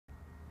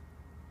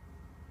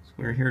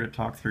We're here to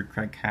talk through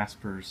Craig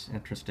Kasper's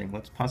interesting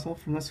LITS puzzle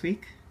from this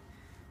week.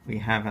 We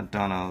haven't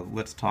done a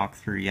LITS talk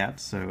through yet,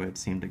 so it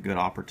seemed a good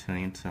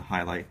opportunity to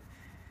highlight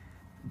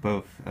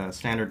both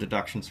standard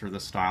deductions for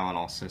this style and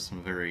also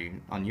some very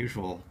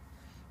unusual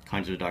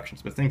kinds of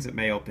deductions, but things that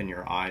may open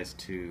your eyes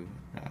to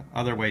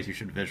other ways you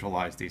should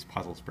visualize these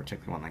puzzles,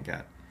 particularly when they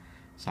get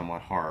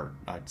somewhat hard.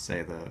 I'd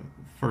say the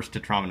first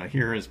tetromino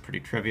here is pretty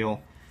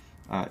trivial.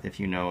 If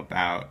you know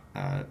about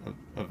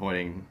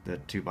avoiding the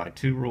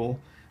 2x2 rule,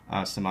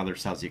 some other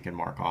cells you can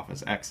mark off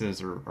as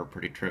X's are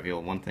pretty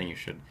trivial. One thing you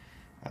should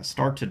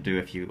start to do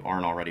if you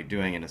aren't already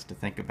doing it is to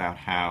think about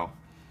how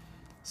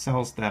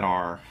cells that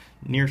are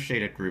near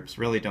shaded groups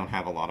really don't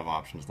have a lot of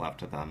options left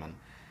to them. And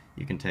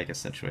you can take a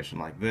situation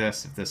like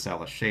this. If this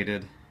cell is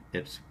shaded,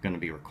 it's going to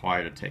be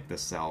required to take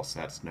this cell, so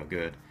that's no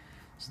good.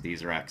 So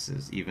these are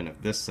X's. Even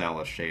if this cell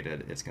is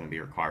shaded, it's going to be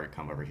required to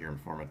come over here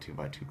and form a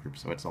 2x2 group,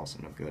 so it's also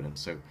no good. And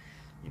so,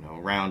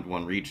 around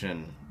one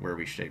region where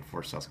we shade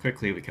 4 cells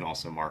quickly, we can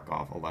also mark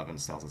off 11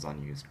 cells as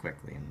unused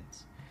quickly, and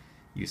it's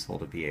useful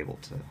to be able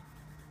to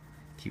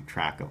keep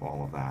track of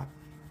all of that.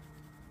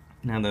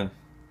 Now, the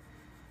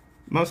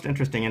most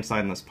interesting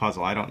insight in this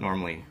puzzle, I don't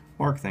normally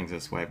mark things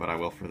this way, but I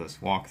will for this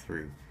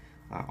walkthrough.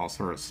 I'll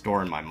sort of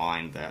store in my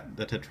mind that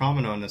the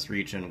tetromino in this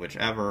region,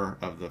 whichever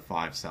of the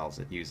 5 cells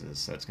it uses,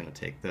 so it's going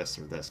to take this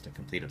or this to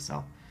complete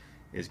itself,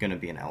 is going to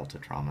be an L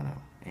tetromino.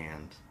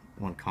 And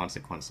one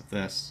consequence of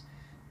this,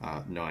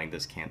 knowing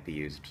this can't be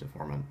used to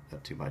form a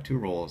 2x2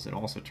 rule, is it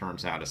also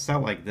turns out a cell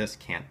like this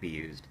can't be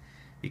used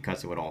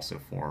because it would also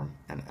form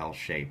an L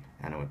shape,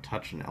 and it would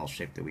touch an L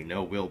shape that we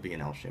know will be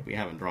an L shape. We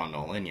haven't drawn it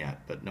all in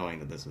yet, but knowing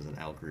that this is an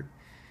L group,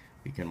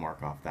 we can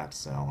mark off that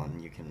cell,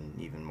 and you can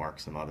even mark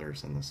some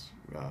others in this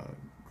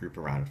group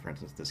around it. For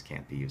instance, this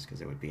can't be used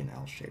because it would be an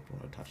L shape when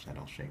it would touch that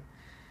L shape.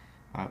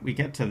 We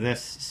get to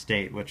this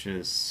state, which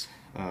is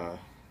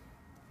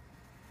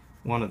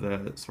one of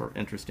the sort of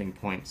interesting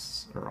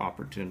points or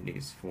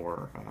opportunities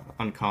for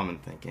uncommon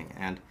thinking,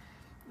 and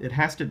it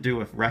has to do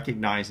with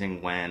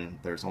recognizing when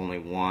there's only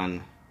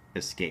one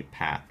escape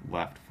path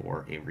left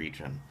for a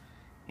region.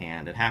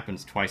 And it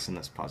happens twice in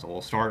this puzzle.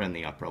 We'll start in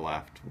the upper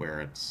left, where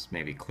it's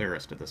maybe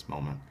clearest at this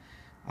moment.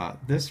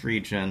 This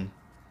region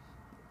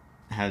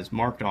has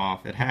marked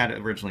off, it had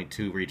originally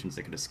 2 regions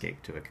it could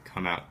escape to. It could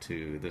come out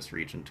to this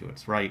region to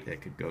its right,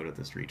 it could go to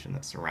this region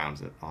that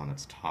surrounds it on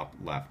its top,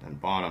 left, and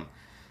bottom.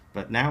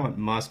 But now it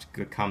must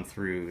come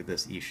through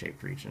this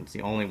E-shaped region. It's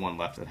the only one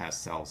left that has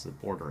cells that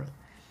border it.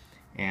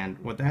 And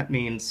what that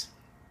means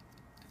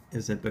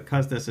is that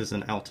because this is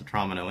an L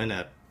tetromino in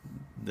it,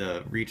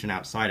 the region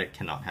outside it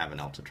cannot have an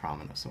L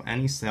tetromino. So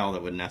any cell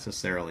that would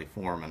necessarily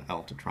form an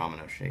L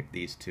tetromino shape,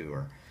 these two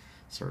are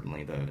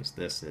certainly those,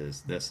 this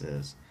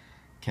is,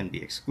 can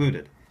be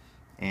excluded.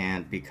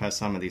 And because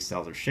some of these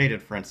cells are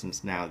shaded, for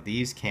instance, now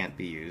these can't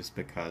be used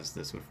because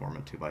this would form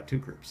a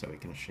 2x2 group. So we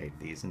can shade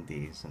these, and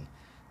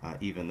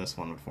even this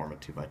one would form a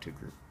 2x2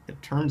 group.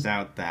 It turns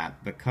out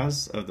that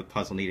because of the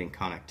puzzle needing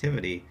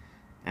connectivity,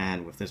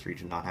 and with this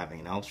region not having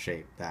an L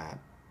shape, that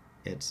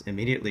it's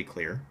immediately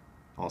clear.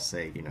 I'll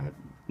say,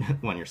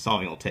 when you're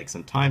solving, it'll take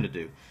some time to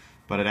do,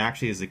 but it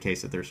actually is the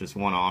case that there's just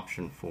one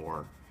option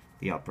for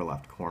the upper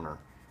left corner,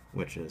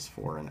 which is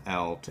for an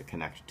L to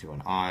connect to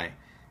an I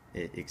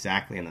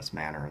exactly in this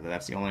manner.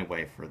 That's the only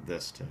way for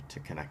this to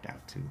connect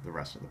out to the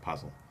rest of the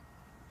puzzle.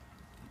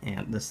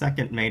 And the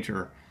second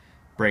major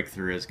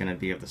breakthrough is going to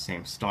be of the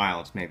same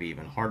style. It's maybe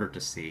even harder to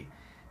see,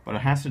 but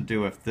it has to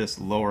do with this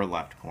lower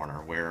left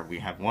corner, where we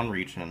have one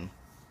region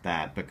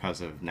that,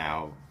 because of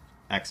now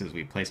X's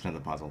we placed in the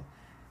puzzle,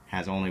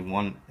 has only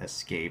one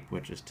escape,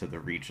 which is to the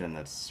region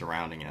that's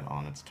surrounding it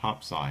on its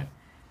top side.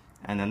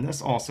 And then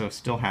this also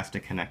still has to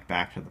connect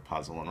back to the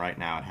puzzle, and right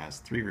now it has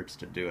 3 routes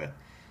to do it.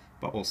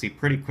 But we'll see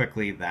pretty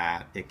quickly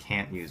that it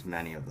can't use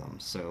many of them.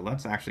 So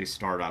let's actually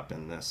start up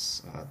in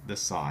this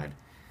side.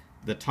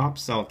 The top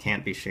cell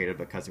can't be shaded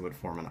because it would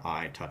form an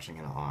I touching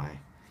an I.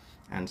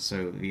 And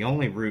so the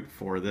only route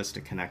for this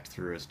to connect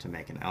through is to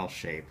make an L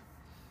shape.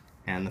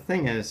 And the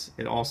thing is,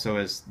 it also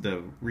is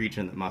the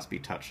region that must be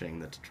touching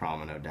the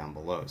tetromino down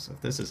below. So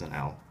if this is an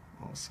L,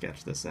 I'll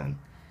sketch this in.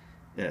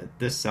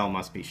 This cell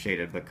must be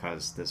shaded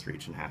because this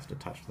region has to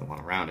touch the one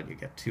around it. You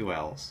get 2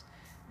 L's,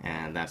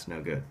 and that's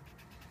no good.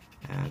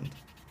 And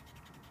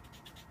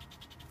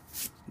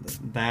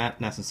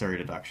that necessary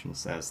deduction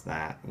says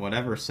that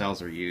whatever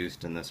cells are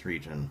used in this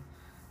region,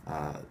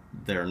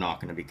 they're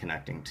not going to be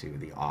connecting to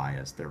the I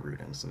as their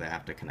root in, so they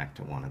have to connect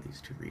to one of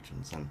these 2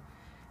 regions. And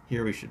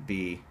here we should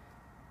be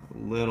a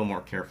little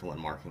more careful in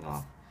marking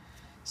off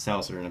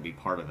cells that are going to be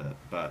part of it.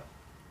 But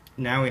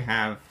now we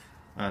have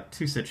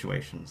 2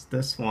 situations.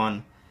 This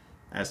one,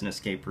 as an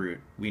escape route,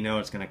 we know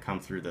it's going to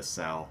come through this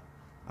cell.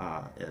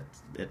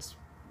 It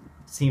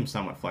seems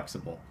somewhat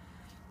flexible.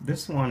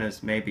 This one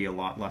is maybe a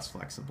lot less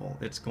flexible.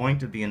 It's going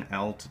to be an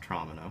L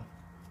tetromino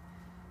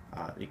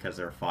because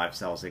there are 5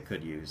 cells it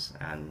could use,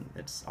 and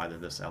it's either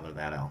this L or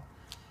that L.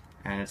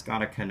 And it's got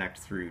to connect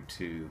through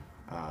to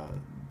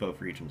both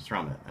regions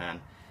from it. And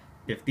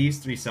If these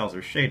three cells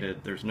are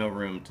shaded, there's no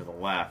room to the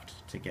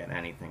left to get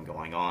anything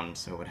going on,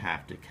 so it would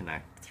have to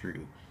connect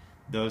through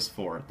those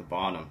four at the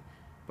bottom.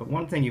 But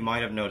one thing you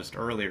might have noticed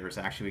earlier is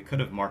actually we could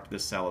have marked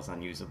this cell as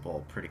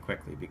unusable pretty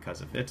quickly,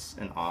 because if it's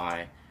an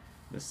I,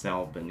 the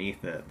cell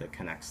beneath it that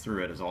connects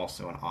through it is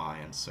also an I,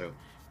 and so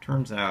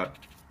turns out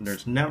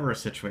there's never a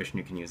situation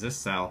you can use this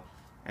cell,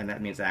 and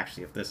that means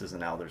actually if this is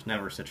an L, there's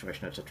never a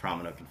situation that a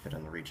tetromino can fit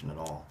in the region at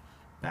all.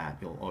 That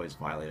you'll always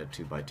violate a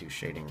 2x2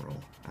 shading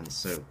rule. And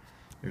so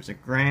there's a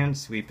grand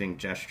sweeping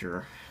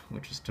gesture,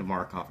 which is to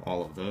mark off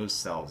all of those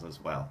cells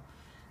as well.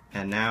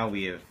 And now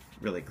we have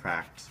really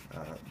cracked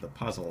the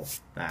puzzle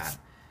that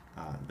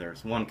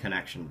there's one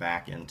connection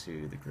back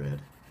into the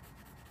grid,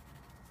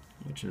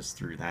 which is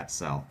through that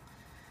cell.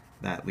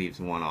 That leaves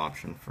one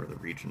option for the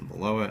region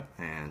below it,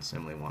 and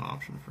similarly one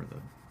option for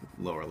the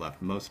lower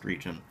leftmost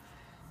region.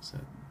 So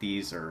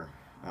these are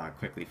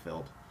quickly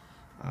filled.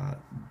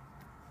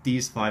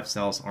 These 5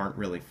 cells aren't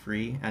really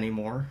free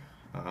anymore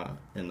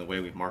in the way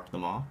we've marked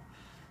them off,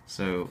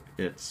 so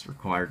it's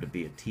required to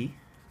be a T.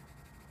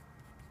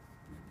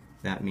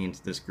 That means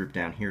this group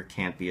down here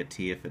can't be a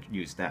T. If it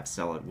used that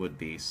cell, it would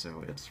be,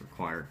 so it's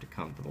required to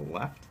come to the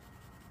left.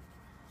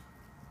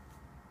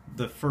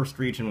 The first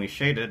region we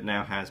shaded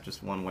now has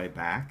just one way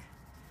back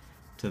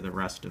to the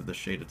rest of the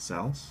shaded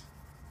cells,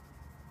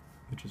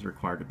 which is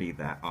required to be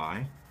that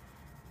I.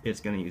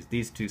 It's going to use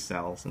these 2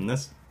 cells, and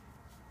this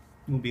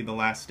will be the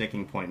last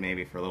sticking point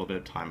maybe for a little bit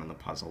of time in the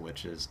puzzle,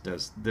 which is,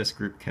 does this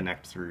group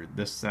connect through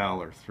this cell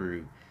or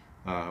through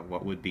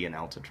what would be an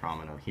L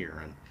tetromino here?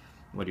 And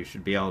what you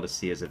should be able to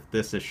see is if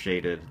this is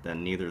shaded,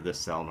 then neither this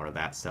cell nor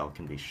that cell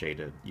can be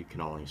shaded. You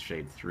can only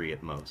shade 3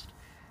 at most.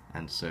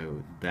 And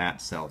so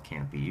that cell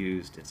can't be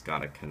used. It's got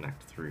to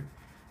connect through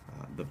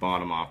the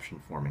bottom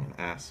option, forming an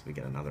S. We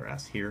get another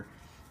S here,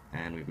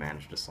 and we've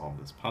managed to solve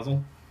this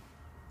puzzle,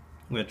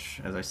 which,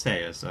 as I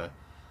say, is a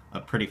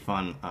pretty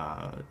fun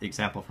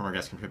example from our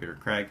guest contributor,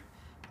 Craig.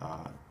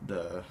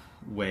 The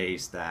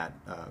ways that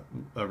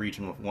a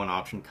region with one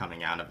option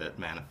coming out of it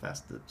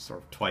manifests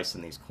sort of twice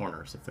in these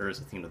corners. If there is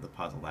a theme to the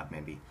puzzle, that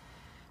may be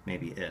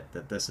it.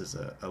 That this is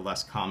a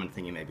less common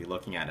thing you may be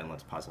looking at in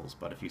LITS puzzles,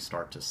 but if you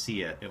start to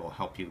see it, it will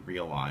help you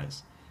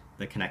realize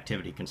the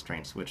connectivity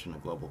constraints, which in a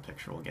global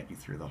picture will get you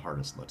through the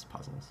hardest LITS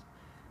puzzles.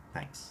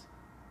 Thanks.